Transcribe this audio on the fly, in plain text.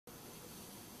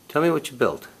Tell me what you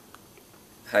built.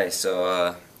 Hi,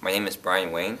 my name is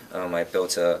Brian Wayne. I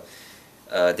built a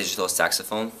digital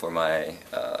saxophone for my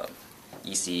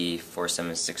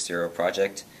EC4760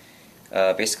 project.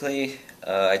 I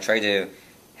try to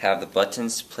have the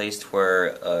buttons placed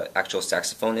where actual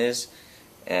saxophone is,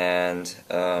 and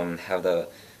have a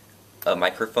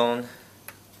microphone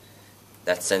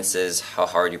that senses how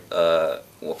hard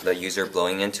the user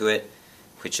blowing into it,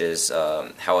 which is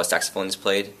how a saxophone is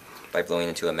played, by blowing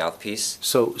into a mouthpiece.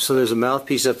 So there's a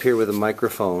mouthpiece up here with a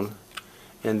microphone,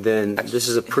 and then this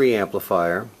is a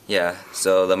preamplifier. Yeah,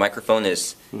 so the microphone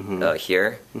is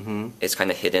here. It's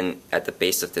kind of hidden at the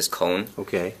base of this cone.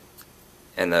 Okay.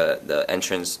 And the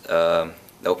entrance, the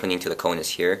opening to the cone is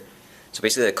here. So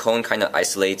basically the cone kind of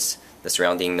isolates the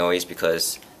surrounding noise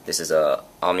because this is a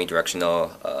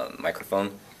omnidirectional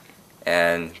microphone.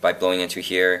 And by blowing into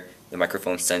here, the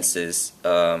microphone senses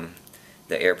the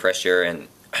air pressure and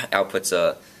outputs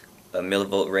a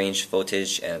millivolt range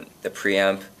voltage, and the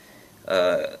preamp,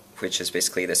 which is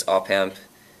basically this op-amp,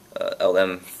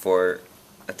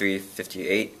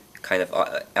 LM4358, kind of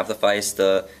amplifies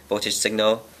the voltage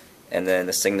signal, and then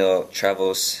the signal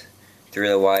travels through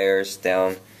the wires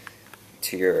down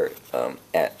to your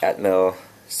Atmel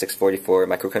 644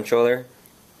 microcontroller.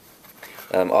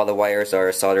 All the wires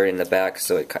are soldered in the back,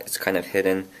 so it's kind of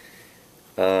hidden.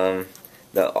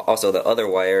 Also the other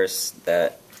wires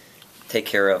that take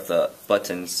care of the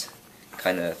buttons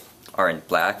kind of are in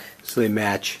black. So they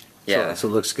match. Yeah. So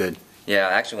it looks good. Yeah,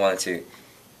 I actually wanted to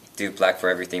do black for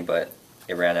everything, but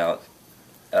it ran out.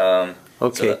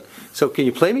 Okay. So can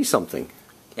you play me something?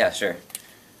 Yeah, sure.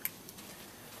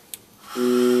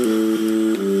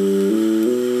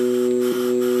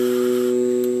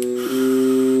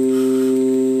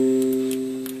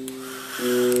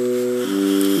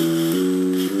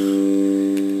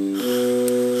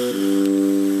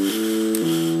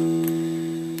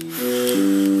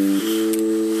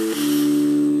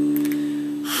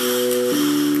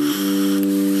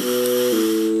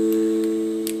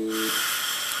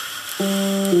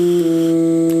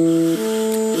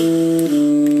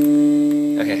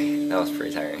 Okay, that was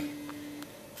pretty tiring.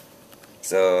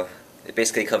 So it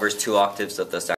basically covers 2 octaves of the